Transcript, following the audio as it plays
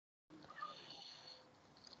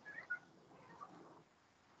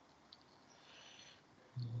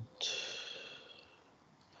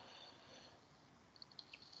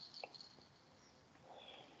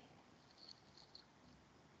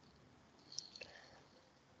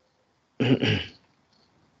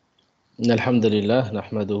إن الحمد لله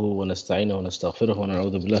نحمده ونستعينه ونستغفره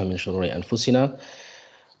ونعوذ بالله من شرور أنفسنا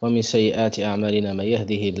ومن سيئات أعمالنا. من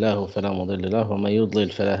يهده الله فلا مضل له ومن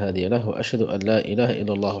يضلل فلا هادي له، وأشهد أن لا إله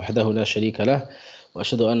إلا الله وحده لا شريك له،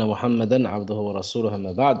 وأشهد أن محمدا عبده ورسوله.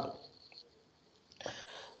 أما بعد.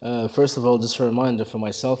 First of all, just a reminder for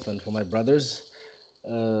myself and for my brothers.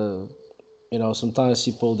 Sometimes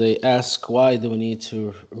people, they ask, why do we need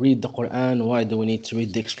to read the Quran? Why do we need to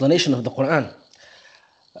read the explanation of the Quran?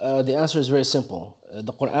 The answer is very simple.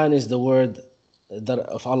 The Quran is the word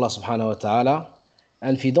of Allah subhanahu wa ta'ala.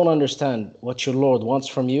 And if you don't understand what your Lord wants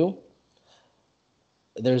from you,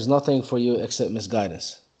 there's nothing for you except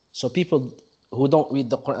misguidance. So people who don't read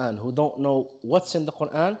the Quran, who don't know what's in the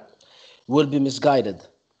Quran, will be misguided.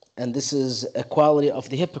 And this is a quality of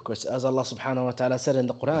the hypocrites, as Allah subhanahu wa ta'ala said in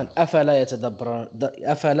the Quran, أَفَلَا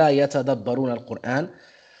يَتَدَبَّرُونَ الْقُرْآنَ.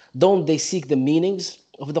 Don't they seek the meanings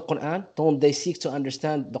of the Quran? Don't they seek to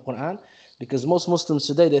understand the Quran? Because most Muslims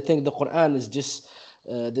today, they think the Quran is just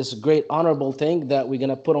this great honorable thing that we're going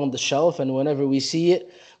to put on the shelf, and whenever we see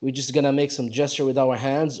it, we're just going to make some gesture with our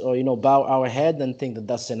hands or bow our head and think that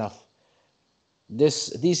that's enough.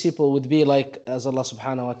 These people would be like, as Allah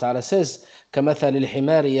subhanahu wa ta'ala says, كَمَثَلِ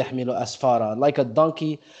الْحِمَارِ يَحْمِلُ أَسْفَارًا, like a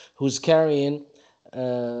donkey who's carrying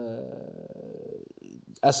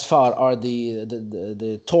asfar, or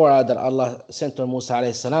the Torah that Allah sent to Musa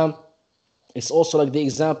alayhi salam. It's also like the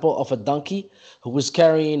example of a donkey who was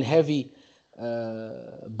carrying heavy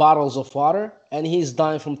bottles of water, and he's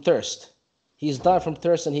dying from thirst. He's dying from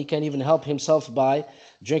thirst, and he can't even help himself by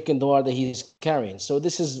drinking the water that he's carrying. So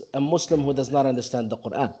this is a Muslim who does not understand the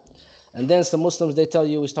Quran. And then some Muslims, they tell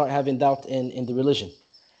you, we start having doubt in the religion.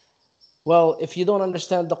 Well, if you don't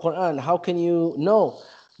understand the Quran, how can you know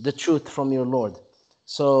the truth from your Lord?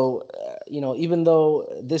 So, even though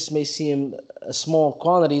this may seem a small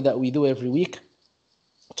quantity that we do every week,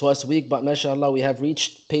 twice a week, but mashallah, we have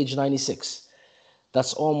reached page 96.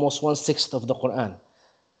 That's almost 1/6 of the Quran.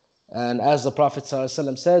 And as the Prophet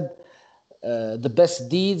ﷺ said, the best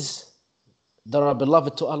deeds that are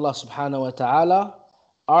beloved to Allah subhanahu wa ta'ala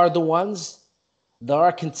are the ones that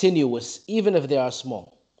are continuous, even if they are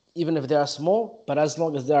small. Even if they are small, but as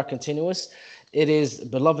long as they are continuous, it is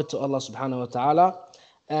beloved to Allah subhanahu wa ta'ala.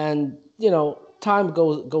 And, time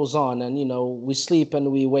goes on, and, we sleep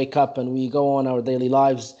and we wake up and we go on our daily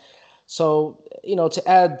lives. So, to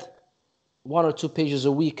add 1 or 2 pages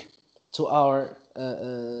a week to our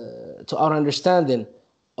understanding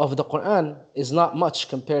of the Quran is not much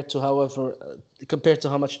compared to how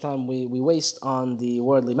much time we waste on the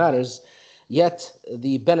worldly matters. Yet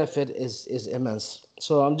the benefit is immense.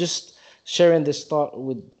 So I'm just sharing this thought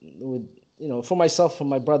with for myself, for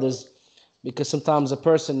my brothers, because sometimes a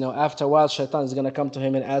person, after a while, shaitan is going to come to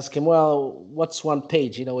him and ask him, well, what's 1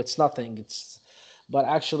 page? It's nothing. But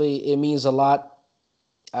actually it means a lot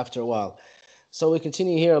after a while. So we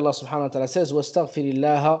continue here. Allah subhanahu wa ta'ala says, وَاسْتَغْفِرِ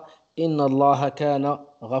اللَّهَ إِنَّ اللَّهَ كَانَ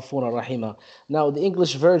غَفُورًا رَحِيمًا. Now the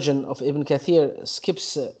English version of Ibn Kathir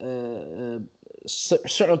skips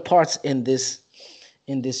certain parts in this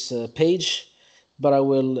page, but I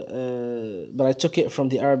took it from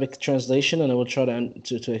the Arabic translation, and I will try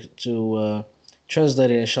to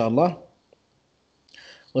translate it, inshallah.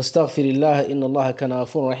 وَاسْتَغْفِرِ اللَّهَ إِنَّ اللَّهَ كَانَ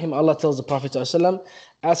غَفُورًا رَحِيمًا. Allah tells the Prophet ﷺ,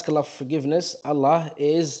 ask Allah for forgiveness. Allah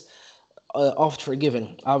is oft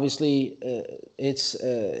forgiven. Obviously,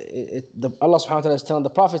 Allah subhanahu wa ta'ala is telling the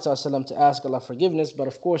Prophet ﷺ to ask Allah forgiveness, but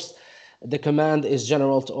of course, the command is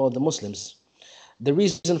general to all the Muslims. The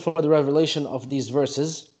reason for the revelation of these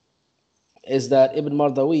verses is that Ibn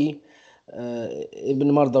Mardawiyya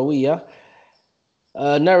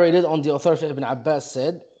narrated on the authority of Ibn Abbas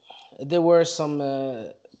said, there were some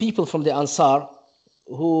people from the Ansar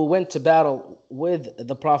who went to battle with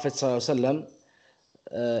the Prophet ﷺ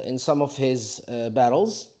in some of his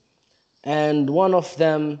battles, and one of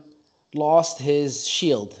them lost his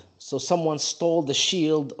shield. So someone stole the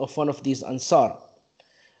shield of one of these Ansar.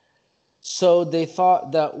 So they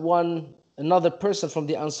thought that another person from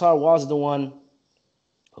the Ansar was the one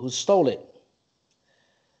who stole it.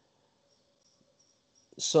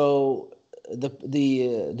 So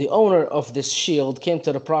the owner of this shield came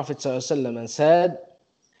to the Prophet ﷺ and said,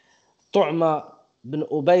 Tu'ma bin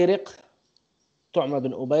Ubayriq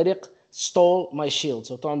stole my shield.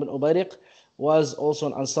 So Tu'ma bin Ubayriq was also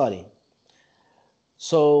an Ansari.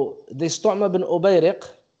 So this Tu'ma bin Ubayriq,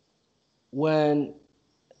 when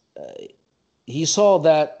he saw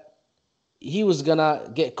that he was gonna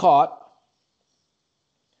get caught,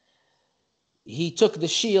 he took the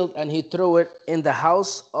shield and he threw it in the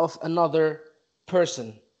house of another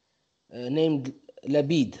person named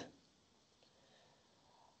Labid.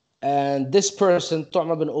 And this person,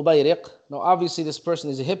 Tu'ma bin Ubayriq, now obviously this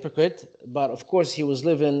person is a hypocrite, but of course he was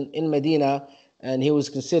living in Medina and he was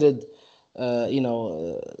considered,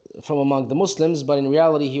 from among the Muslims, but in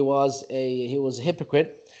reality he was a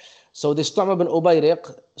hypocrite. So this Tu'ma bin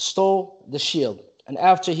Ubayriq stole the shield. And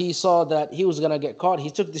after he saw that he was going to get caught,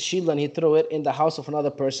 he took the shield and he threw it in the house of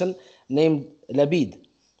another person named Labid.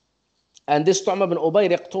 And this Tu'ma bin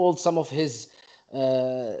Ubayriq told some of his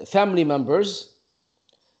family members,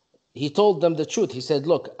 he told them the truth. He said,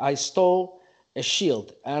 look, I stole a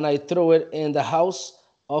shield and I threw it in the house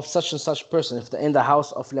of such and such person, in the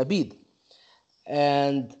house of Labid.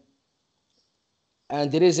 And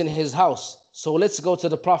it is in his house. So let's go to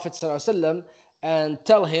the Prophet ﷺ and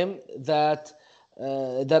tell him that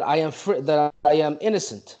I am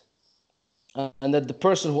innocent, and that the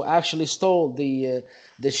person who actually stole the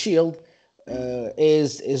shield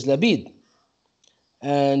is Labid.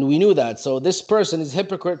 And we knew that. So this person, his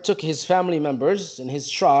hypocrite, took his family members and his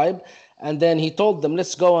tribe, and then he told them,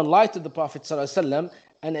 let's go and lie to the Prophet ﷺ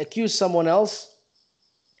and accuse someone else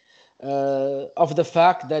of the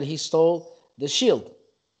fact that he stole the shield.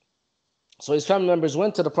 So his family members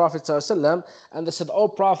went to the Prophet ﷺ and they said, oh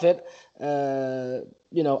Prophet,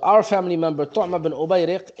 our family member Tu'ma bin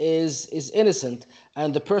Ubayriq is innocent,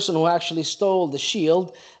 and the person who actually stole the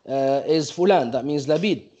shield is Fulan, that means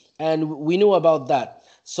Labid. And we knew about that.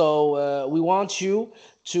 So we want you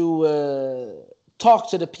to talk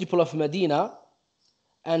to the people of Medina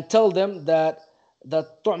and tell them that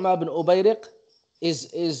Tu'ma bin Ubayriq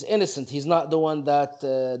is innocent. He's not the one that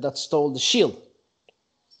stole the shield.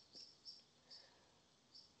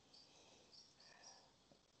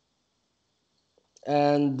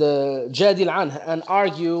 And Jadil Anh, and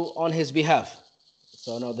argue on his behalf.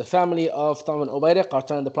 So now the family of Tu'ma bin Ubayriq are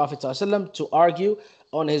telling the Prophet ﷺ to argue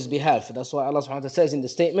on his behalf. That's why Allah subhanahu wa ta'ala says in the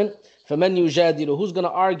statement, فَمَنْ يُجَادِلُ, who's going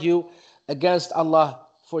to argue against Allah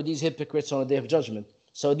for these hypocrites on the Day of Judgment?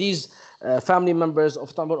 So these family members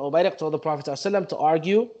of Tu'ma bin Ubayriq told the Prophet ﷺ to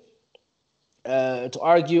argue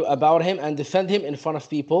about him and defend him in front of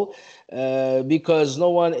people, because no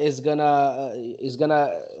one is gonna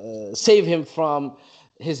save him from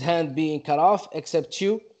his hand being cut off except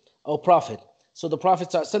you, O Prophet. So the Prophet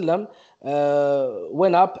ﷺ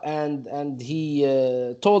went up and he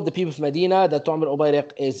told the people of Medina that Tu'ma bin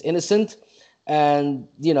Ubayriq is innocent, and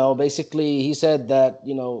basically he said that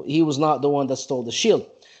he was not the one that stole the shield,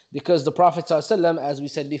 because the Prophet ﷺ, as we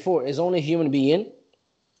said before, is only a human being.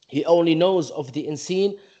 He only knows of the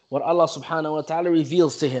unseen what Allah subhanahu wa ta'ala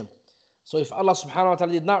reveals to him. So if Allah subhanahu wa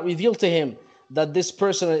ta'ala did not reveal to him that this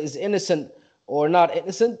person is innocent or not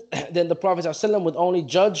innocent, then the Prophet ﷺ would only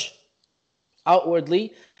judge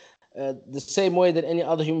outwardly the same way that any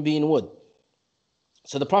other human being would.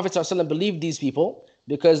 So the Prophet ﷺ believed these people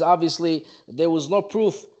because obviously there was no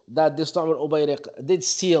proof that this Tu'ma bin Ubayriq did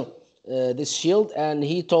steal this shield, and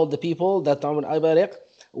he told the people that Tu'ma bin Ubayriq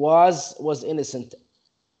was innocent.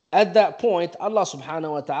 At that point, Allah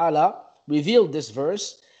subhanahu wa ta'ala revealed this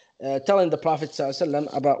verse, telling the Prophet ﷺ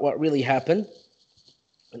about what really happened.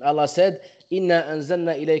 And Allah said, إِنَّا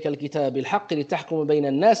أَنزَلْنَا إِلَيْكَ الْكِتَابِ بِالْحَقِّ لِتَحْكُمَ بَيْنَ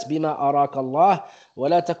النَّاسِ بِمَا أَرَاكَ اللَّهُ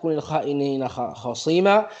وَلَا تَكُنِ الْخَائِنِينَ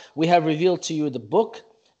خَصِيمًا. We have revealed to you the book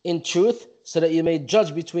in truth, so that you may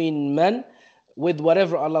judge between men with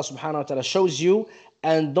whatever Allah subhanahu wa ta'ala shows you,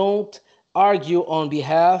 and don't argue on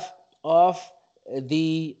behalf of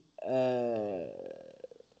the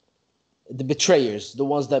betrayers, the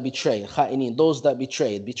ones that betray, kha'inin, those that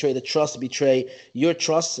betray the trust, betray your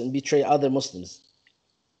trust, and betray other Muslims.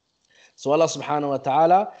 So Allah subhanahu wa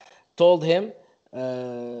ta'ala told him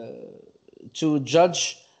to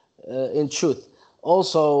judge in truth.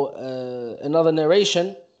 Also, another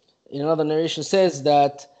narration says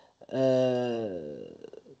that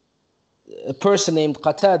a person named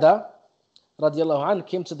Qatada radiallahu anhu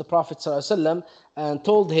came to the Prophet ﷺ and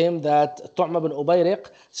told him that Tu'ma bin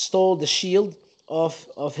Ubayriq stole the shield of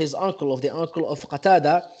his uncle, of the uncle of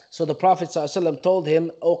Qatada. So the Prophet ﷺ told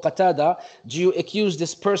him, O Qatada, do you accuse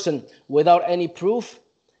this person without any proof?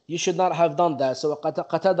 You should not have done that. So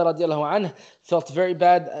Qatada radiallahu anhu felt very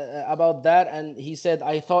bad about that, and he said,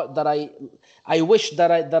 I thought that I wish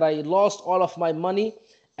that I lost all of my money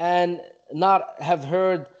and not have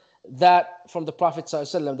heard that from the Prophet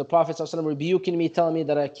ﷺ. The Prophet ﷺ rebuking me, telling me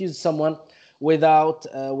that I accused someone without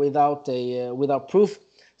proof.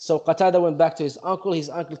 So Qatada went back to his uncle. His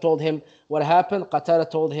uncle told him what happened. Qatada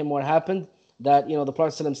told him what happened. That the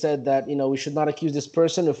Prophet ﷺ said that we should not accuse this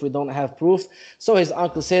person if we don't have proof. So his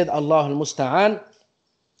uncle said, Allahul Musta'an.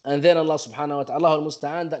 And then Allah subhanahu wa ta'ala, Allahul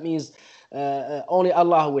Musta'an, that means only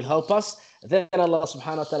Allah will help us. Then Allah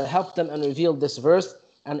subhanahu wa ta'ala helped them and revealed this verse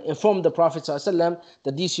and informed the Prophet ﷺ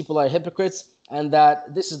that these people are hypocrites and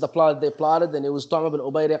that this is the plot they plotted, and it was Tu'ma bin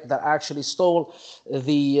Ubayriq that actually stole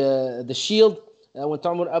the shield. And when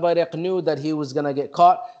Tu'ma bin Ubayriq knew that he was going to get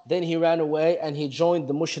caught, then he ran away and he joined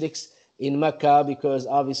the mushriks in Mecca, because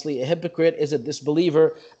obviously a hypocrite is a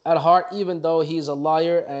disbeliever at heart, even though he's a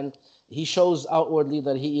liar and he shows outwardly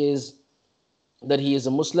that he is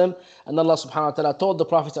a Muslim. And Allah subhanahu wa ta'ala told the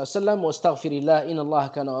Prophet sallallahu alaihi wasallam, وَاسْتَغْفِرِ اللَّهِ إِنَّ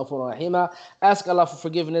اللَّهَ كَانَ غَفُورًا رَحِيمًا. Ask Allah for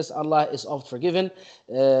forgiveness, Allah is oft forgiven.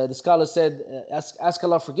 The scholar said, ask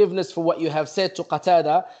Allah forgiveness for what you have said to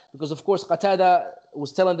Qatada, because of course Qatada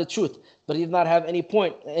was telling the truth, but he did not have any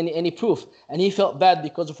proof, and he felt bad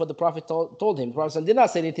because of what the Prophet told him. The Prophet did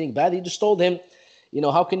not say anything bad, he just told him,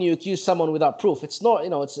 how can you accuse someone without proof? It's not,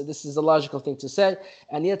 this is a logical thing to say.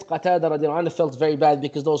 And yet Qatada radiallahu anhu felt very bad,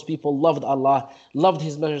 because those people loved Allah, loved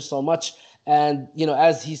His Messenger so much. And,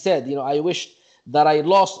 as he said, I wish that I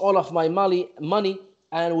lost all of my money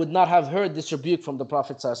and would not have heard this rebuke from the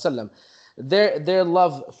Prophet ﷺ. Their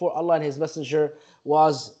love for Allah and His Messenger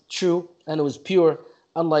was true and it was pure,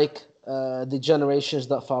 unlike the generations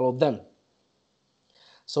that followed them.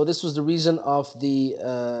 So this was the reason of the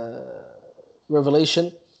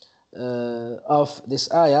revelation of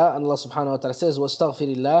this ayah. And Allah subhanahu wa ta'ala says,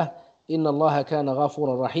 وَاسْتَغْفِرِ اللَّهِ إِنَّ اللَّهَ كَانَ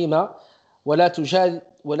غَفُورًا رَحِيمًا وَلَا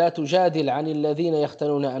تُجَادِلْ عَنِ الَّذِينَ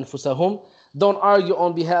يَخْتَنُونَ أَنفُسَهُم. Don't argue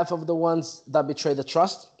on behalf of the ones that betray the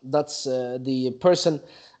trust. That's the person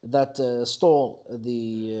that stole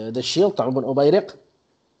the shield, Tu'ma bin Ubayriq.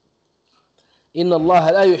 إِنَّ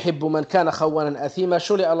اللَّهَ لَا يُحِبُّ مَنْ كَانَ خَوَّانًا أَثِيمًا.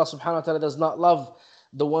 Surely Allah subhanahu wa ta'ala does not love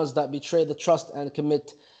the ones that betray the trust and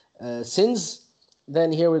commit sins.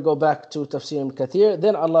 Then here we go back to TAFSIR IBN KATHIR.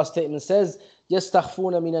 Then Allah's statement says,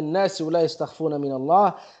 يَسْتَخْفُونَ مِنَ النَّاسِ وَلَا يَسْتَخْفُونَ مِنَ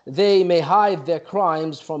اللَّهِ. They may hide their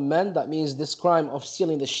crimes from men. That means this crime of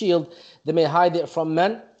stealing the shield, they may hide it from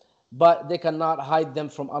men, but they cannot hide them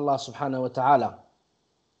from Allah subhanahu wa ta'ala.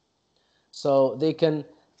 So they can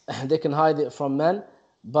hide it from men,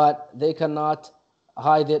 but they cannot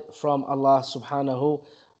hide it from Allah subhanahu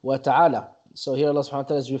wa ta'ala. So here Allah subhanahu wa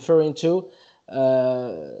ta'ala is referring to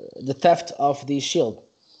the theft of the shield.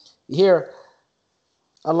 Here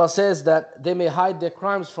Allah says that they may hide their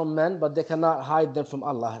crimes from men, but they cannot hide them from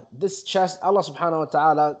Allah. Allah subhanahu wa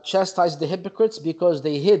ta'ala chastised the hypocrites because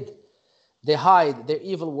they hide their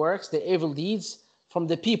evil works, their evil deeds from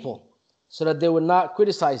the people, so that they would not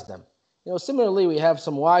criticize them. Similarly, we have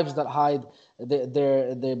some wives that hide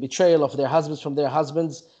their betrayal of their husbands from their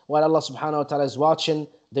husbands, while Allah subhanahu wa ta'ala is watching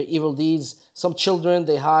their evil deeds. Some children,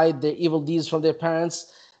 they hide their evil deeds from their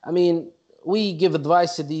parents. We give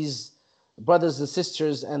advice to these brothers and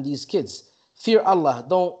sisters and these kids. Fear Allah.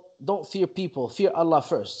 Don't fear people. Fear Allah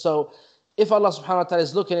first. So if Allah subhanahu wa ta'ala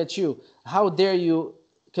is looking at you, how dare you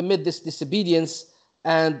commit this disobedience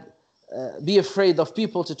and be afraid of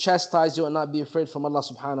people to chastise you and not be afraid from Allah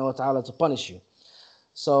subhanahu wa ta'ala to punish you.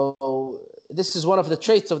 So this is one of the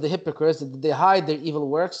traits of the hypocrites, that they hide their evil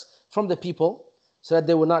works from the people so that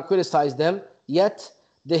they will not criticize them. Yet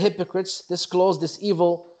the hypocrites disclose this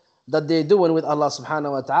evil that they're doing with Allah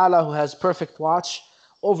subhanahu wa ta'ala, who has perfect watch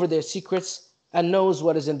over their secrets and knows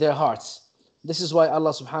what is in their hearts. This is why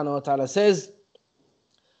Allah subhanahu wa ta'ala says,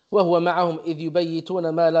 وَهُوَ مَعَهُمْ إِذْ يُبَيِّتُونَ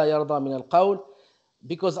مَا لَا يَرْضَى مِنَ الْقَوْلِ.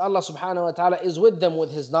 Because Allah subhanahu wa ta'ala is with them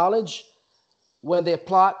with His knowledge when they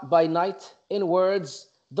plot by night in words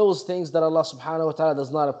those things that Allah subhanahu wa ta'ala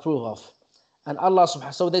does not approve of. And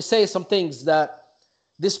so they say some things that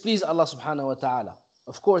displease Allah subhanahu wa ta'ala.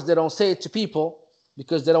 Of course, they don't say it to people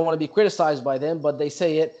because they don't want to be criticized by them, but they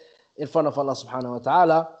say it in front of Allah subhanahu wa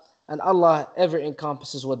ta'ala, and Allah ever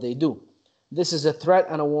encompasses what they do. This is a threat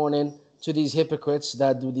and a warning to these hypocrites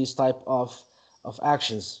that do these type of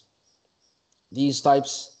actions. These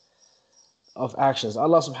types of actions.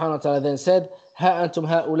 Allah subhanahu wa ta'ala then said, Ha antum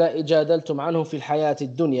ha'ula'i jadaltum anhum fil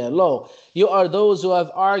hayati dunya. Lo, you are those who have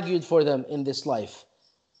argued for them in this life.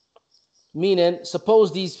 Meaning,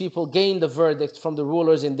 suppose these people gain the verdict from the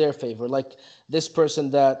rulers in their favor, like this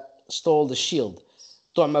person that stole the shield,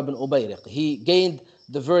 Tu'ma bin Ubayriq. He gained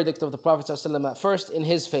the verdict of the Prophet ﷺ at first in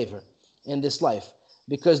his favor in this life,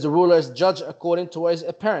 because the rulers judge according to what is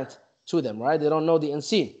apparent to them, right? They don't know the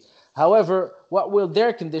unseen. However, what will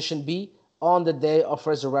their condition be on the day of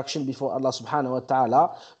resurrection before Allah subhanahu wa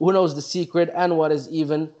ta'ala, who knows the secret and what is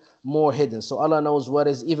even more hidden? So Allah knows what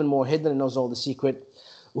is even more hidden and knows all the secret.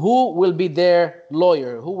 Who will be their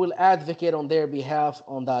lawyer? Who will advocate on their behalf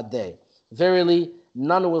on that day? Verily,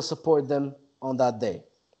 none will support them on that day.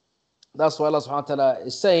 That's why Allah subhanahu wa ta'ala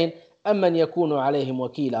is saying, أَمَّنْ يَكُونُ عَلَيْهِمْ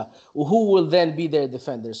وَكِيلًا. Who will then be their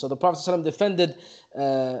defender? So the Prophet ﷺ defended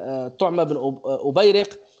Tu'ma bin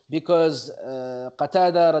Ubayriq because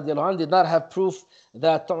Qatada radiallahu anhu did not have proof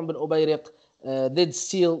that Tu'm bin Ubayriq did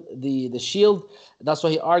steal the shield. That's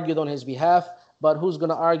why he argued on his behalf. But who's going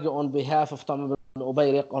to argue on behalf of Tu'm bin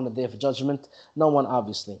Ubayriq on the Day of Judgment? No one,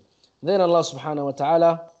 obviously. Then Allah subhanahu wa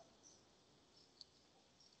ta'ala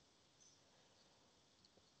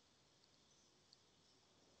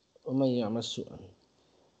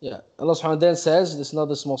Yeah, Allah subhanahu wa ta'ala then says, this is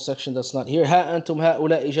another small section that's not here. ها أنتم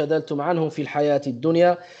هؤلاء جادلتم عنهم في الحياة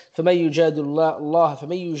الدنيا فمن يجادل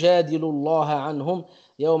الله عنهم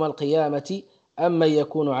يوم القيامة أما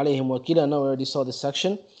يكون عليهم وكيلا. Now we already saw this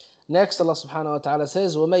section. Next, Allah subhanahu wa ta'ala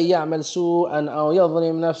says, ومن يعمل سوءا أو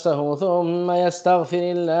يظلم نفسه ثم يستغفر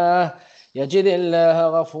الله يجد الله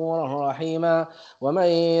غفورا رحيما ومن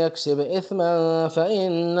يكسب إثما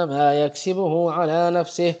فإنما يكسبه على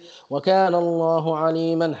نفسه وكان الله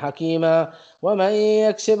عليما حكيما ومن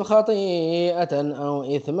يكسب خطيئة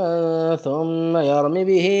أو إثما ثم يرم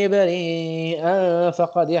به بريئا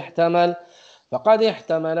فقد احتمل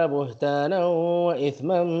بهتانا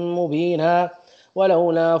وإثما مبينا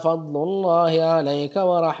ولولا فضل الله عليك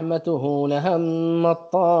ورحمته لهمت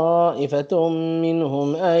طائفة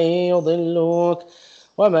منهم أن يضلوك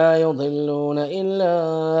وما يضلون إلا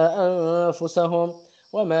أنفسهم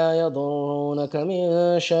وما يضرونك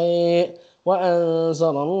من شيء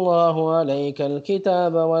وأنزل الله عليك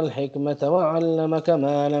الكتاب والحكمة وعلمك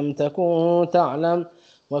ما لم تكن تعلم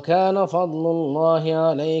وكان فضل الله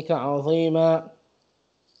عليك عظيما.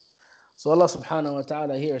 So Allah subhanahu wa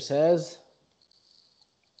ta'ala here says,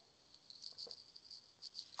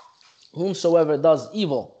 whomsoever does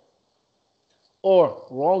evil or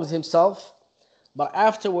wrongs himself, but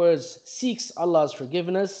afterwards seeks Allah's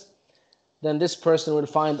forgiveness, then this person will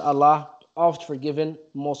find Allah oft forgiven,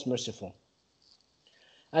 most merciful.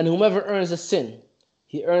 And whomever earns a sin,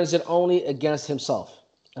 he earns it only against himself.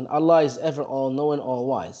 And Allah is ever all-knowing,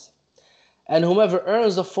 all-wise. And whomever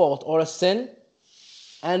earns a fault or a sin,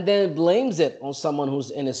 and then blames it on someone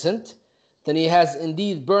who's innocent, then he has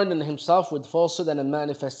indeed burdened himself with falsehood and a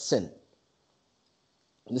manifest sin.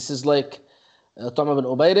 This is like Tu'm bin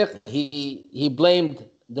Ubayriq. He blamed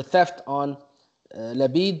the theft on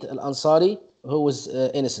Labid al-Ansari, who was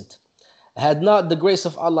innocent. Had not the grace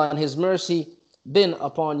of Allah and His mercy been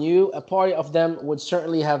upon you, a party of them would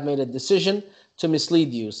certainly have made a decision to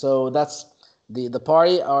mislead you. So that's the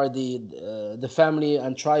party are the family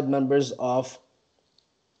and tribe members of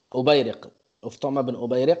Ubayriq, of Tu'm bin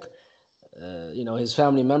Ubayriq. His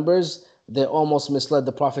family members, they almost misled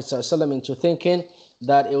the Prophet ﷺ into thinking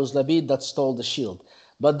that it was Labid that stole the shield.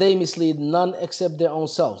 But they mislead none except their own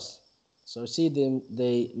selves. So see,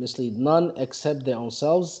 they mislead none except their own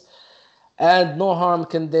selves, and no harm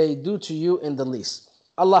can they do to you in the least.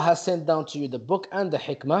 Allah has sent down to you the book and the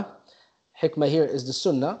hikmah. Hikmah here is the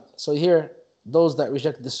sunnah. So here, those that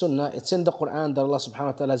reject the sunnah, it's in the Quran that Allah subhanahu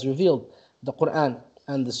wa ta'ala has revealed the Quran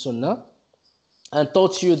and the sunnah, and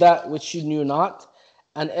taught you that which you knew not,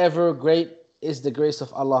 and ever great is the grace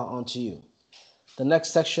of Allah unto you. The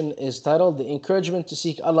next section is titled, The Encouragement to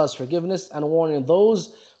Seek Allah's Forgiveness and Warning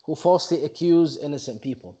Those who falsely accuse innocent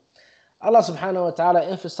people. Allah subhanahu wa ta'ala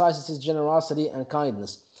emphasizes His generosity and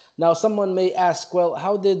kindness. Now someone may ask, well,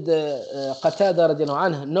 how did Qatada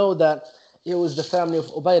radiallahu anhu know that it was the family of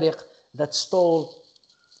Ubayriq that stole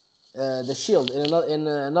the shield? In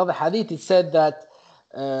another hadith it said that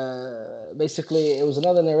basically it was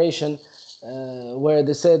another narration where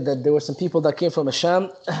they said that there were some people that came from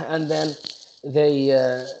Asham, and then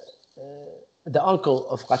the uncle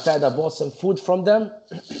of Qatada bought some food from them.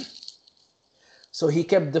 So he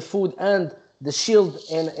kept the food and the shield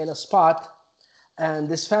in a spot. And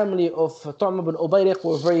this family of Tu'm bin Ubayriq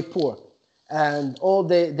were very poor. And all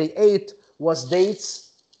they ate was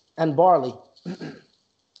dates and barley.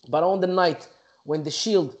 But on the night when the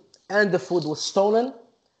shield and the food was stolen,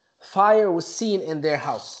 fire was seen in their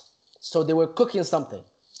house. So they were cooking something.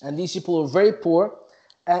 And these people were very poor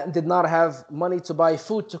and did not have money to buy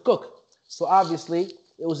food to cook. So obviously,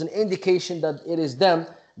 it was an indication that it is them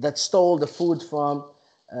that stole the food from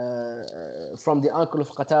the uncle of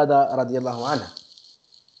Qatada radiallahu anhu.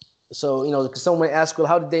 So, because someone may ask, well,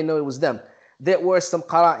 how did they know it was them? There were some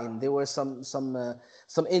qara'in, there were some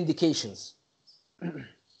indications.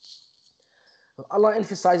 Allah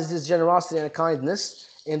emphasizes His generosity and kindness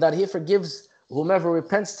in that He forgives whomever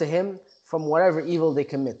repents to Him from whatever evil they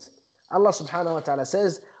commit. Allah subhanahu wa ta'ala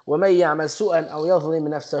says, وَمَن يَعْمَلْ سُوءًا أَوْ يَظْلِمْ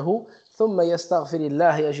نَفْسَهُ ثُمَّ يَسْتَغْفِرِ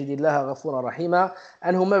اللَّهَ يَجِدِ اللَّهَ غَفُورًا رَحِيمًا.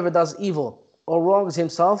 And whomever does evil or wrongs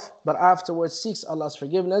himself, but afterwards seeks Allah's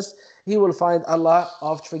forgiveness, he will find Allah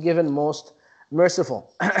oft forgiven, most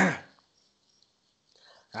merciful.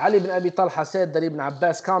 Ali ibn Abi Talha said that Ibn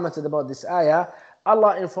Abbas commented about this ayah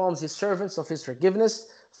Allah informs His servants of His forgiveness,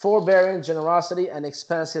 forbearing, generosity, and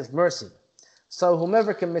expansive mercy. So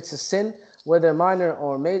whomever commits a sin, whether minor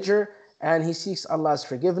or major, and he seeks Allah's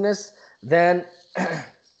forgiveness, then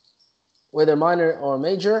whether minor or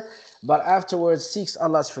major, but afterwards seeks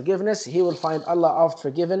Allah's forgiveness, he will find Allah oft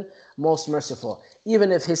forgiven, most merciful,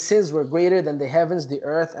 even if his sins were greater than the heavens, the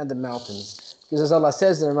earth, and the mountains. Because as Allah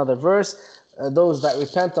says in another verse, those that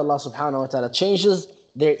repent, Allah subhanahu wa ta'ala changes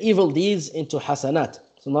their evil deeds into hasanat.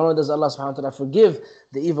 So not only does Allah subhanahu wa ta'ala forgive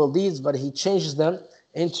the evil deeds, but He changes them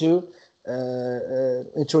into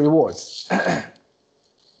rewards.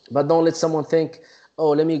 But don't let someone think, oh,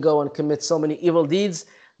 let me go and commit so many evil deeds,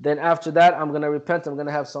 then after that I'm going to repent, I'm going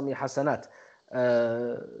to have so many hasanat.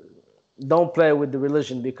 Don't play with the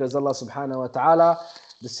religion, because Allah subhanahu wa ta'ala,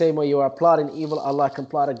 the same way you are plotting evil, Allah can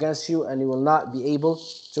plot against you and you will not be able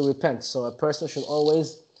to repent. So a person should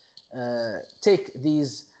always take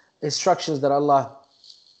these instructions that Allah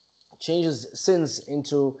changes sins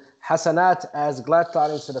into hasanat as glad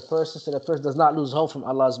tidings to the person, so the person does not lose hope from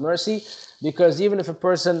Allah's mercy. Because even if a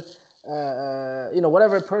person,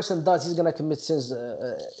 whatever a person does, he's going to commit sins,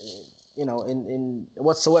 in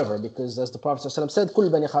whatsoever. Because as the Prophet ﷺ said,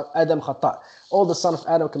 "Kul bani Adam khata." All the son of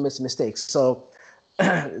Adam commits mistakes. So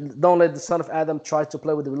don't let the son of Adam try to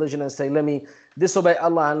play with the religion and say, let me disobey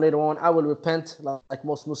Allah and later on I will repent, like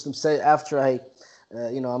most Muslims say, after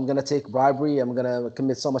I'm going to take bribery, I'm going to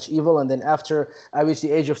commit so much evil, and then after I reach the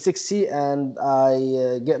age of 60 and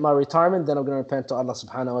I get my retirement, then I'm going to repent to Allah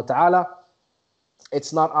subhanahu wa ta'ala.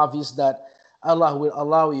 It's not obvious that Allah will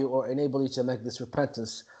allow you or enable you to make this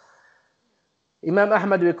repentance. Imam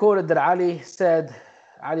Ahmad recorded that Ali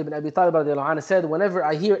ibn Abi Talib radiallahu anhu said, whenever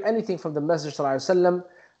I hear anything from the Messenger sallallahu alaihi wasallam,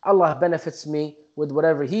 Allah benefits me with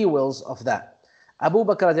whatever He wills of that. Abu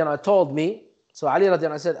Bakr radiallahu anhu told me, so Ali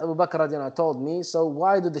radiallahu anhu said, Abu Bakr radiallahu anhu told me, so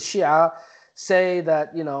why do the Shia say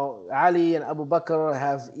that, Ali and Abu Bakr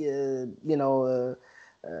have,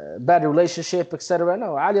 bad relationship, etc.?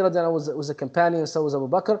 No, Ali radiallahu anhu was a companion, so was Abu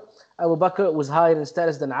Bakr. Abu Bakr was higher in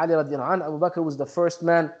status than Ali radiallahu anhu. Abu Bakr was the first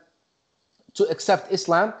man to accept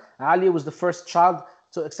Islam. Ali was the first child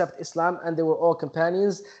to accept Islam, and they were all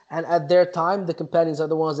companions. And at their time, the companions are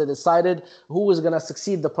the ones that decided who was going to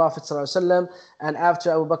succeed the Prophet ﷺ. And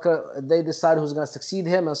after Abu Bakr, they decided who's going to succeed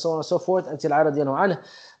him, and so on and so forth, until Ali radiallahu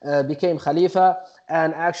anhu became Khalifa.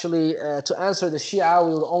 And actually, to answer the Shia,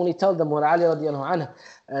 we will only tell them what Ali radiallahu anhu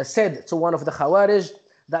said to one of the Khawarij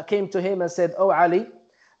that came to him and said, "Oh Ali,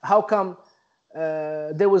 how come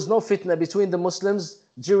there was no fitna between the Muslims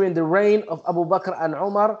during the reign of Abu Bakr and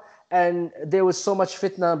Umar, and there was so much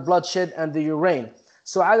fitna, bloodshed under your reign?"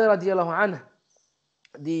 So Ali radiallahu anhu,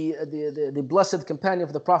 the blessed companion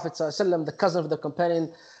of the Prophet ﷺ, the cousin of the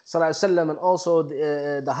companion ﷺ, and also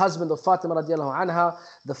the husband of Fatima radiallahu anha,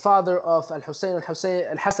 the father of Al-Hasan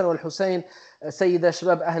wal-Husayn, Sayyida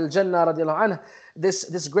Shabab Ahl Jannah radiallahu anha,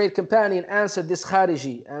 this great companion answered this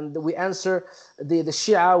Khariji, and we answer the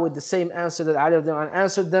Shia with the same answer that Ali radiallahu anhu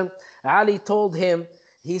answered them. Ali told him,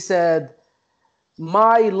 he said,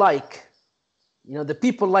 the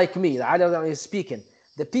people like me, Ali radiallahu anhu is speaking,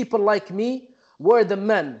 the people like me were the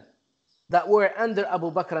men that were under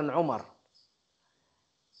Abu Bakr and Umar.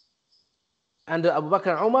 Under Abu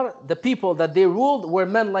Bakr and Umar, the people that they ruled were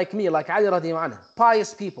men like me, like Ali radiallahu anhu,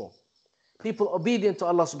 pious people obedient to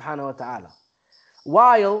Allah subhanahu wa ta'ala.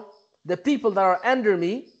 While the people that are under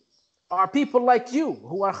me are people like you,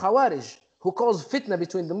 who are Khawarij, who cause fitna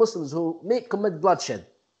between the Muslims, who commit bloodshed.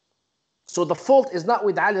 So the fault is not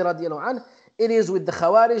with Ali radiallahu anhu, it is with the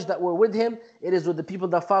Khawarij that were with him, it is with the people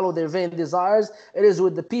that follow their vain desires, it is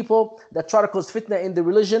with the people that try to cause fitna in the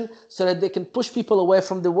religion so that they can push people away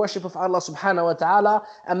from the worship of Allah subhanahu wa ta'ala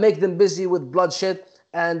and make them busy with bloodshed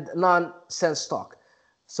and nonsense talk.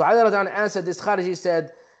 So Ali radiallahu anhu answered this Khariji,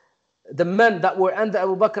 said, the men that were under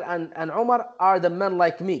Abu Bakr and Umar are the men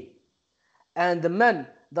like me, and the men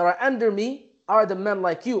that are under me are the men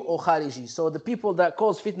like you, O Khariji. So the people that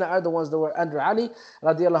caused fitna are the ones that were under Ali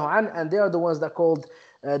radiallahu anhu, and they are the ones that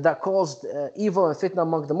caused evil and fitna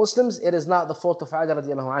among the Muslims. It is not the fault of Ali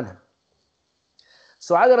radiallahu anhu.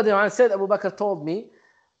 So Ali radiallahu anhu said, Abu Bakr told me,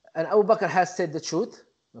 and Abu Bakr has said the truth.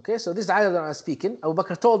 Okay, so this is Ali radiallahu anhu speaking. Abu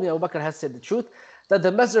Bakr told me, Abu Bakr has said the truth, that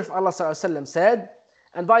the Messenger of Allah sallallahu alaihi wasallam said,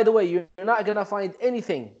 and by the way, you're not going to find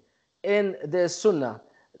anything in the Sunnah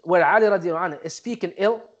where Ali radiallahu anhu is speaking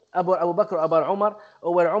ill about Abu Bakr or about Umar,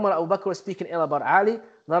 or where Umar or Abu Bakr was speaking ill about Ali.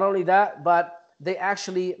 Not only that, but they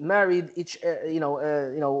actually married each,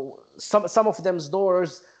 some of them's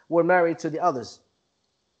daughters were married to the others.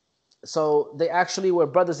 So they actually were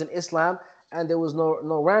brothers in Islam, and there was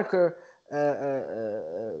no rancor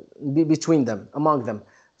between them, among them.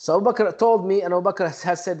 So Abu Bakr told me, and Abu Bakr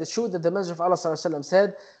has said the truth, that the Messenger of Allah ﷺ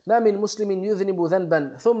said, ما من مسلم يذنب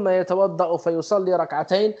ذنبا ثم يتوضأ فيصلي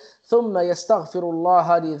ركعتين ثم يستغفر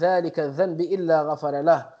الله لذلك الذنب إلا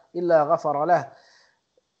غفر له.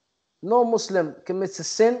 No Muslim commits a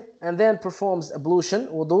sin and then performs ablution,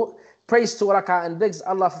 wudu, prays to rak'ah and begs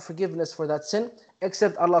Allah for forgiveness for that sin,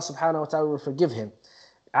 except Allah subhanahu wa ta'ala will forgive him.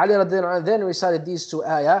 Ali radiallahu anhu then recited these two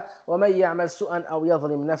ayah, وَمَنْ يَعْمَلْ سُوءًا أَوْ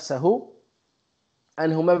يَظْلِمْ نَفْسَهُ,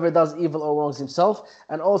 and whomever does evil or wrongs himself.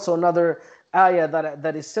 And also another ayah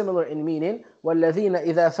that is similar in meaning, وَالَّذِينَ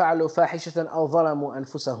إِذَا فَعَلُوا فَاحِشَةً أَوْ ظَلَمُوا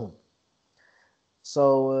أَنفُسَهُم.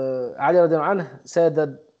 So Ali radiallahu anhu said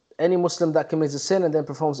that any Muslim that commits a sin and then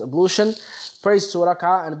performs ablution, prays to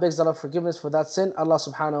rak'ah and begs Allah forgiveness for that sin, Allah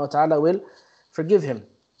subhanahu wa ta'ala will forgive him.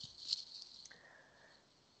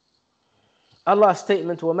 Allah's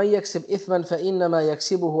statement, وَمَنْ يَكْسِبْ إِثْمًا فَإِنَّمَا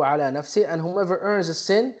يَكْسِبُهُ عَلَى نَفْسِهِ, and whomever earns a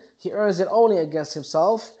sin, he earns it only against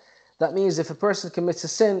himself. That means if a person commits a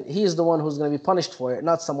sin, he is the one who's going to be punished for it,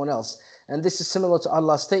 not someone else. And this is similar to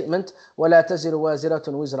Allah's statement, وَلَا تَزِرُ وَازِرَةٌ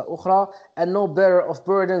وِزْرَ أُخْرَى, and no bearer of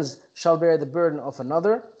burdens shall bear the burden of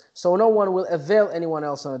another. So no one will avail anyone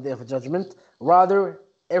else on the day of judgment. Rather,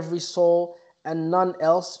 every soul and none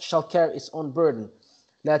else shall carry its own burden.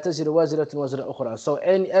 لا تزر وازرة وزر أخرى. So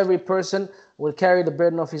every person will carry the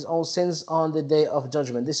burden of his own sins on the day of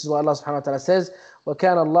judgment. This is what Allah subhanahu wa ta'ala says,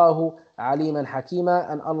 وَكَانَ اللَّهُ عَلِيمًا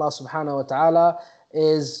حَكِيمًا, and Allah subhanahu wa ta'ala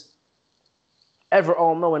is ever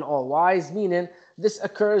all-knowing, all-wise, meaning this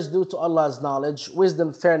occurs due to Allah's knowledge,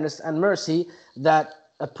 wisdom, fairness, and mercy, that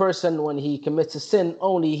a person, when he commits a sin,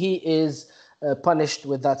 only he is punished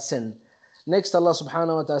with that sin. Next, Allah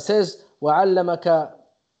subhanahu wa ta'ala says, وَعَلَّمَكَ.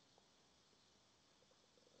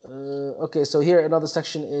 Okay, so here another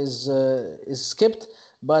section is skipped,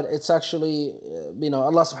 but it's actually,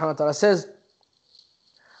 Allah subhanahu wa ta'ala says,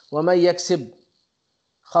 وَمَنْ يَكْسِبْ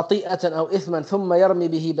خَطِيئَةً أَوْ إِثْمًا ثُمَّ يَرْمِ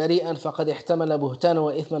بِهِ بَرِيئًا فَقَدْ احْتَمَلَ بُهْتَانًا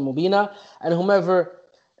وَإِثْمًا مُبِينًا. And whomever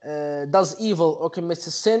does evil or commits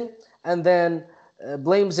a sin and then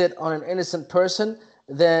blames it on an innocent person,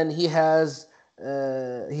 then he has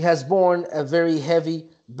borne a very heavy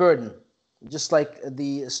burden. Just like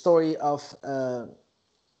the story of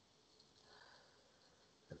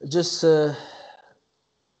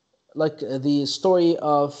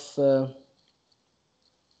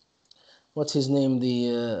what's his name,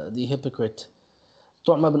 the hypocrite,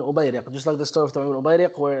 Tu'ma bin Ubayriq. Just like the story of Tu'ma bin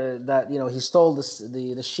Ubayriq, where that he stole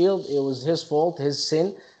the shield. It was his fault, his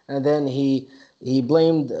sin, and then he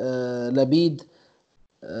blamed Labid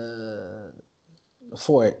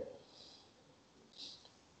for it.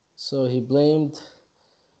 So he blamed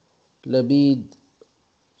Labid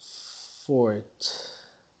for it.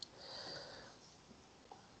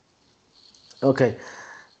 Okay,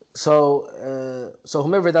 so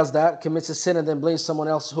whomever does that, commits a sin and then blames someone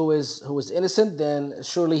else who is innocent, then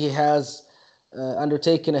surely he has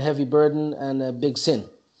undertaken a heavy burden and a big sin.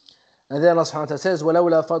 And then Allah subhanahu wa ta'ala says,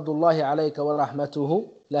 وَلَوْلَا فَضْلُ اللَّهِ عَلَيْكَ وَرَحْمَتُهُ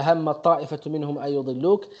لَهَمَّ الطَّائِفَةُ مِنْهُمْ أَن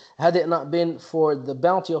يُضِلُّوكَ. Had it not been for the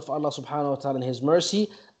bounty of Allah subhanahu wa ta'ala and His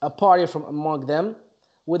mercy, a party from among them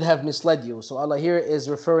would have misled you. So Allah here is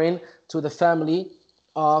referring to the family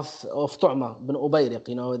of Tu'ma bin Ubayriq.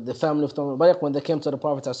 The family of Tu'ma bin Ubayriq, when they came to the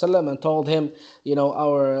Prophet ﷺ and told him,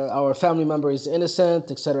 our family member is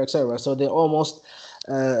innocent, etc., etc. So they almost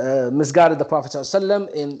misguided the Prophet ﷺ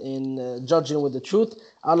in judging with the truth.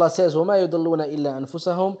 Allah says, وَمَا يُضِلُّونَ إِلَّا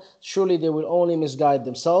أَنفُسَهُم. Surely they will only misguide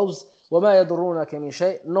themselves. وَمَا يَضُرُّونَكَ مِنْ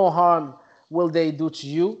شَيْءٍ. No harm will they do to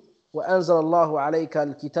you. وَأَنزَلَ اللَّهُ عَلَيْكَ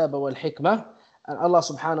الْكِتَابَ وَالْحِكْمَةِ. And Allah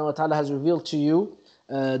subhanahu wa ta'ala has revealed to you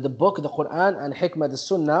the book, the Quran, and hikmah, the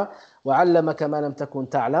Sunnah. وَعَلَّمَكَ مَا لَمْ تَكُنْ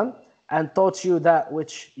تَعْلَمْ. And taught you that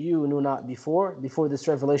which you knew not before this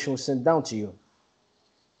revelation was sent down to you.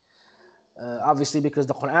 Obviously, because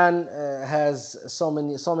the Quran has so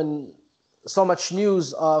much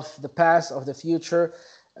news of the past, of the future,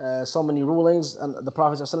 so many rulings, and the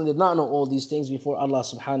Prophet ﷺ did not know all these things before Allah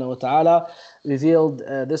subhanahu wa ta'ala revealed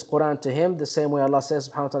this Quran to him, the same way Allah says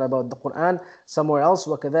subhanahu wa ta'ala about the Quran somewhere else,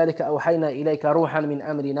 وَكَذَلِكَ أَوْحَيْنَا إِلَيْكَ رُوحًا مِنْ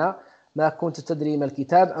أَمْرِنَا مَا كُنْتَ تَدْرِي مَا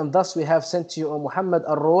الْكِتَابِ. And thus we have sent to you, O Muhammad,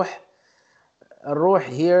 ar-ruh. Ar-ruh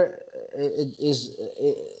here is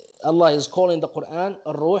Allah is calling the Quran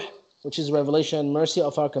ar-ruh, which is revelation and mercy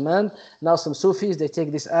of our command. Now some Sufis, they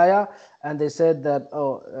take this ayah and they said that,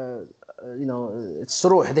 it's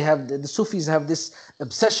ruh. The Sufis have this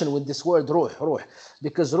obsession with this word ruh,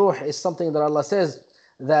 because ruh is something that Allah says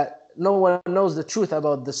that no one knows the truth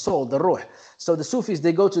about the soul, the ruh. So the Sufis,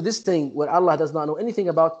 they go to this thing where Allah does not know anything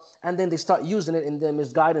about, and then they start using it in their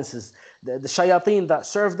misguidances. The shayateen that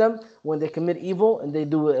serve them when they commit evil and they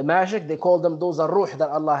do magic, they call them, those are ruh that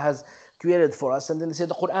Allah has created for us. And then they say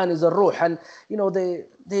the Quran is a ruh, and you know they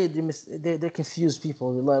confuse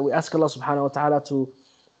people. Like, we ask Allah subhanahu wa ta'ala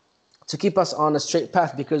to keep us on a straight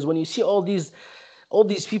path, because when you see all these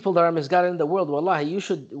people that are misguided in the world, wallahi,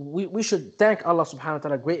 we should thank Allah subhanahu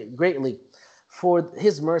wa ta'ala greatly for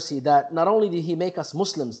His mercy, that not only did He make us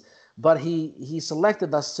Muslims, but He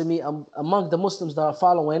selected us to be among the Muslims that are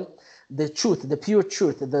following the truth, the pure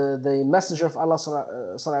truth, the messenger of Allah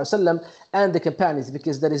sallallahu alaihi wasallam and the companions,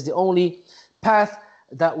 because that is the only path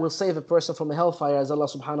that will save a person from a hellfire, as Allah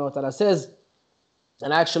subhanahu wa ta'ala says.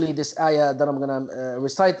 And actually, this ayah that I'm going to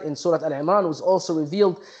recite in Surah Al-Imran was also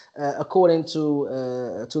revealed according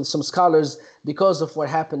to some scholars, because of what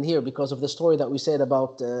happened here, because of the story that we said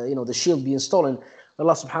about the shield being stolen.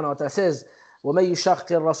 Allah subhanahu wa ta'ala says, وَمَن يُشَاقِقِ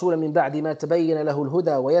الرَّسُولَ مِن بَعْدِ مَا تَبَيَّنَ لَهُ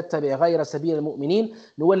الْهُدَى وَيَتَّبِعْ غَيْرَ سَبِيلِ الْمُؤْمِنِينَ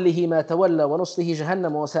نُوَلِّهِ مَا تَوَلَّى وَنُصْلِهِ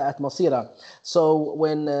جَهَنَّمَ وَسَاءَتْ مَصِيرًا. So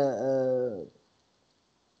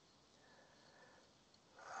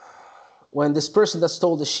when this person that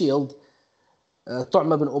stole the shield,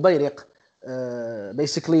 Tu'ma bin Ubayriq,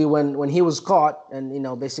 basically when he was caught,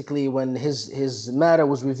 and basically when his matter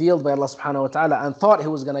was revealed by Allah subhanahu wa ta'ala, and thought he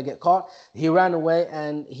was going to get caught, he ran away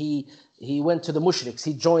and he went to the mushriks.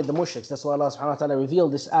 He joined the mushriks. That's why Allah subhanahu wa ta'ala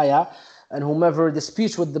revealed this ayah. And whomever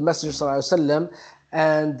disputes with the Messenger sallallahu alaihi wasallam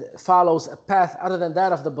and follows a path other than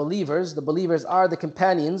that of the believers are the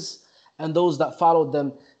companions and those that followed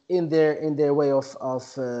them in their way of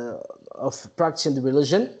practicing the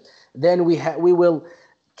religion, then we will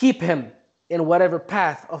keep him in whatever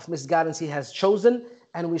path of misguidance he has chosen,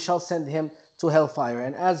 and we shall send him to hellfire.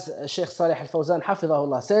 And as Shaykh Salih al-Fawzan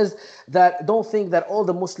hafidhahullah says, that don't think that all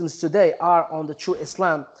the Muslims today are on the true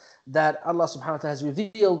Islam that Allah subhanahu wa ta'ala has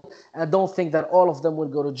revealed, and don't think that all of them will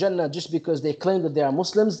go to Jannah just because they claim that they are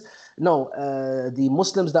Muslims. No, the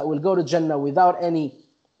Muslims that will go to Jannah without any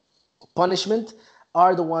punishment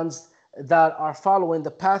are the ones that are following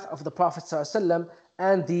the path of the Prophet sallallahu alaihi wasallam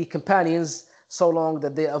and the companions, so long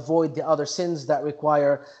that they avoid the other sins that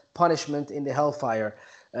require punishment in the hellfire.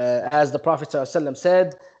 As the Prophet ﷺ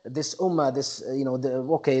said, this ummah,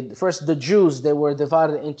 first the Jews, they were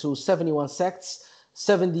divided into 71 sects.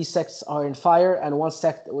 70 sects are in fire, and one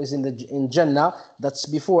sect was in Jannah. That's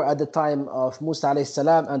before, at the time of Musa alayhi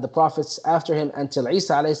salam and the prophets after him, until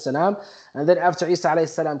Isa alayhi salam. And then after Isa alayhi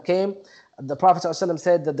salam came, the Prophet ﷺ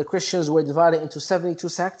said that the Christians were divided into 72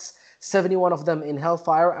 sects, 71 of them in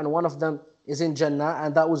hellfire, and one of them is in Jannah,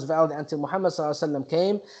 and that was valid until Muhammad ﷺ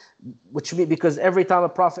came, which means because every time a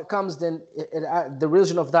prophet comes, then the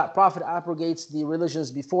religion of that prophet abrogates the religions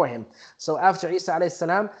before him. So after Isa alayhi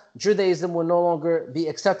salam, Judaism will no longer be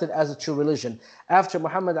accepted as a true religion. After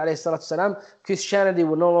Muhammad alayhi salam, Christianity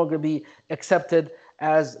will no longer be accepted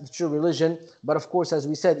as the true religion. But of course, as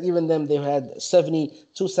we said, even them, they had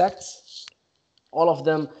 72 sects. All of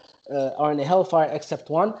them are in the hellfire except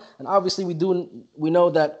one. And obviously we know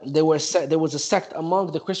that there was a sect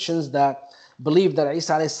among the Christians that believed that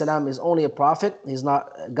Isa alayhi salam is only a prophet, he's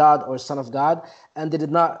not God or son of God, and they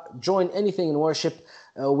did not join anything in worship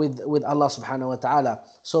with Allah subhanahu wa ta'ala.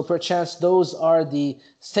 So perchance those are the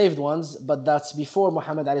saved ones, but that's before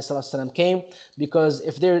Muhammad alayhi salam came, because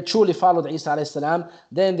if they truly followed Isa alayhi salam,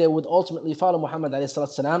 then they would ultimately follow Muhammad alayhi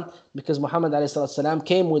salam, because Muhammad alayhi salam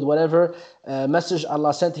came with whatever message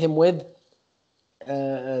Allah sent him with,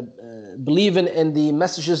 believing in the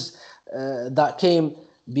messages that came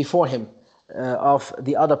before him. Of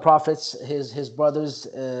the other prophets, his brothers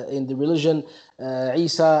in the religion,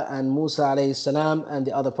 Isa and Musa alayhi salam, and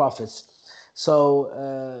the other prophets. So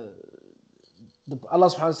Allah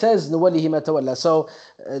subhanahu wa ta'ala says, نُوَلِّهِ مَا تَوَلَّى.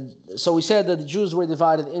 So we said that the Jews were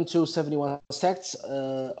divided into 71 sects,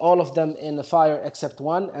 all of them in the fire except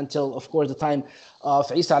one, until of course the time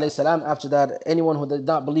of Isa alayhi salam. After that, anyone who did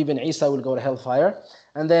not believe in Isa will go to hellfire.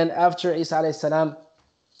 And then after Isa alayhi salam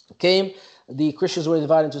came, the Christians were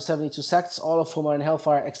divided into 72 sects, all of whom are in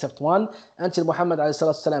hellfire except one, until Muhammad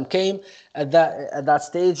ﷺ came. At that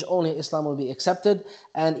stage, only Islam will be accepted,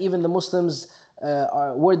 and even the Muslims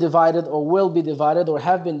were divided, or will be divided, or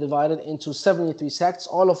have been divided into 73 sects,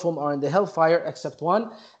 all of whom are in the hellfire except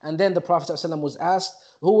one. And then the Prophet ﷺ was asked,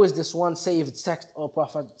 who is this one saved sect, O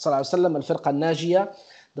Prophet ﷺ, al-firqa al-najiyah?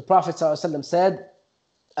 The Prophet ﷺ said,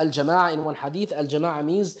 Al-Jama'ah. In one hadith, Al-Jama'ah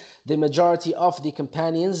means the majority of the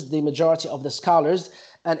companions, the majority of the scholars.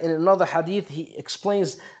 And in another hadith, he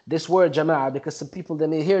explains this word Jama'ah, because some people, they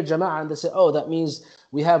may hear Jama'ah and they say, oh, that means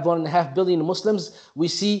we have 1.5 billion Muslims. We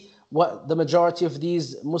see what the majority of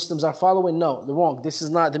these Muslims are following. No, they're wrong. This is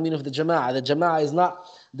not the meaning of the Jama'ah. The Jama'ah is not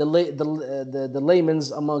the laymen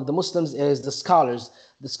among the Muslims. It is the scholars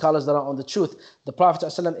that are on the truth. The Prophet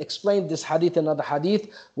ﷺ explained this hadith in another hadith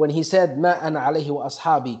when he said, "Ma ana alayhi wa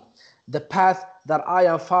ashabi." the path that I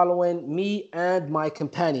am following, me and my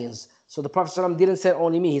companions. So the Prophet ﷺ didn't say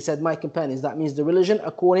only me, he said my companions. That means the religion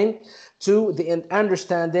according to the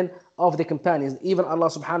understanding of the companions. Even Allah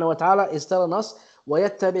subhanahu wa ta'ala is telling us,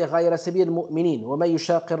 وَيَتَّبِعْ غَيْرَ سَبِيلِ الْمُؤْمِنِينَ وَمَنْ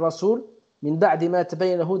يُشَاقِّ الرَّسُولِ مِنْ بَعْدِ مَا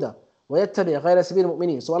تَبَيَّنَ الْهُدَى وَيَتَّبِعْ غَيْرَ سَبِيلِ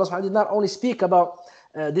الْمُؤْمِنِينَ. So Allah subhanahu wa ta'ala did not only speak about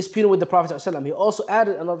disputing with the Prophet ﷺ, he also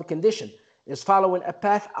added another condition, is following a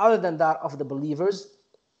path other than that of the believers.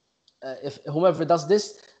 If whomever does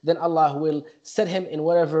this, then Allah will set him in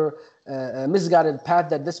whatever misguided path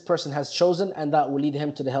that this person has chosen, and that will lead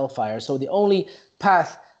him to the hellfire. So the only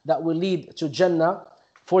path that will lead to Jannah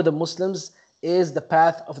for the Muslims is the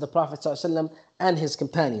path of the Prophet ﷺ and his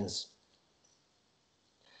companions.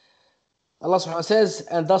 Allah subhanahu wa ta'ala says,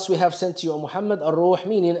 and thus we have sent to you, O Muhammad, a-ruh,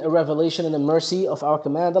 meaning a revelation and a mercy of our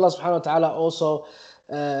command. Allah subhanahu wa ta'ala also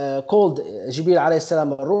called Jibreel alayhi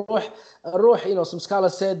salam a-ruh. A-ruh, some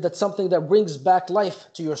scholars said that's something that brings back life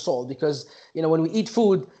to your soul, because when we eat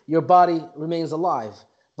food, your body remains alive.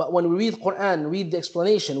 But when we read Quran, read the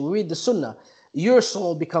explanation, we read the Sunnah, your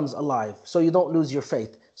soul becomes alive, so you don't lose your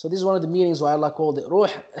faith. So this is one of the meanings why Allah called it ruh.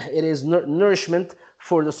 It is nourishment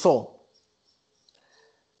for the soul.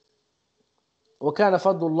 وَكَانَ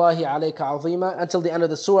فَضْلُ اللَّهِ عَلَيْكَ عَظِيمًا. Until the end of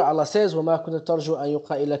the surah, Allah says, وَمَا كُنْتَ تَرْجُو أَن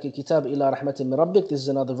يُلْقَى إِلَيْكَ الْكِتَابُ إِلَّا رَحْمَةً مِّن رَبِّكَ. This is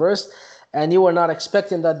another verse. And you were not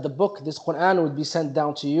expecting that the book, this Quran, would be sent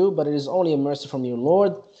down to you, but it is only a mercy from your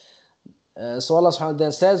Lord. So Allah subhanahu wa ta'ala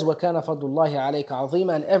then says, وَكَانَ فَضْلُ اللَّهِ عَلَيْكَ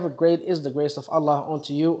عَظِيمًا. And ever great is the grace of Allah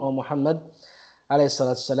unto you, O Muhammad alayhi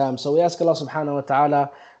salatu salam. So we ask Allah subhanahu wa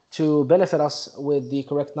ta'ala to benefit us with the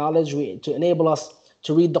correct knowledge, to enable us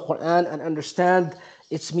to read the Quran and understand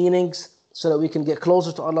its meanings, so that we can get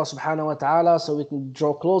closer to Allah subhanahu wa ta'ala, so we can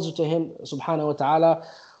draw closer to Him subhanahu wa ta'ala.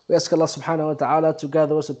 We ask Allah subhanahu wa ta'ala to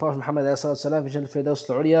gather us with Prophet Muhammad alayhi salatu salam in Jannah Firdaus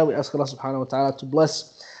al-Ulya. We ask Allah subhanahu wa ta'ala to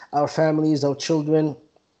bless our families, our children,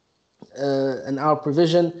 and our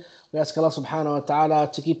provision. We ask Allah subhanahu wa ta'ala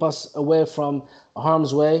to keep us away from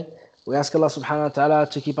harm's way. We ask Allah subhanahu wa ta'ala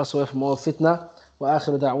to keep us away from all fitna. Wa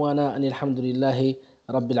akhiru da'wana anil hamdulillahi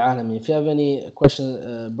rabbil alameen. If you have any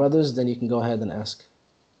questions, brothers, then you can go ahead and ask.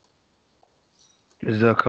 جزاك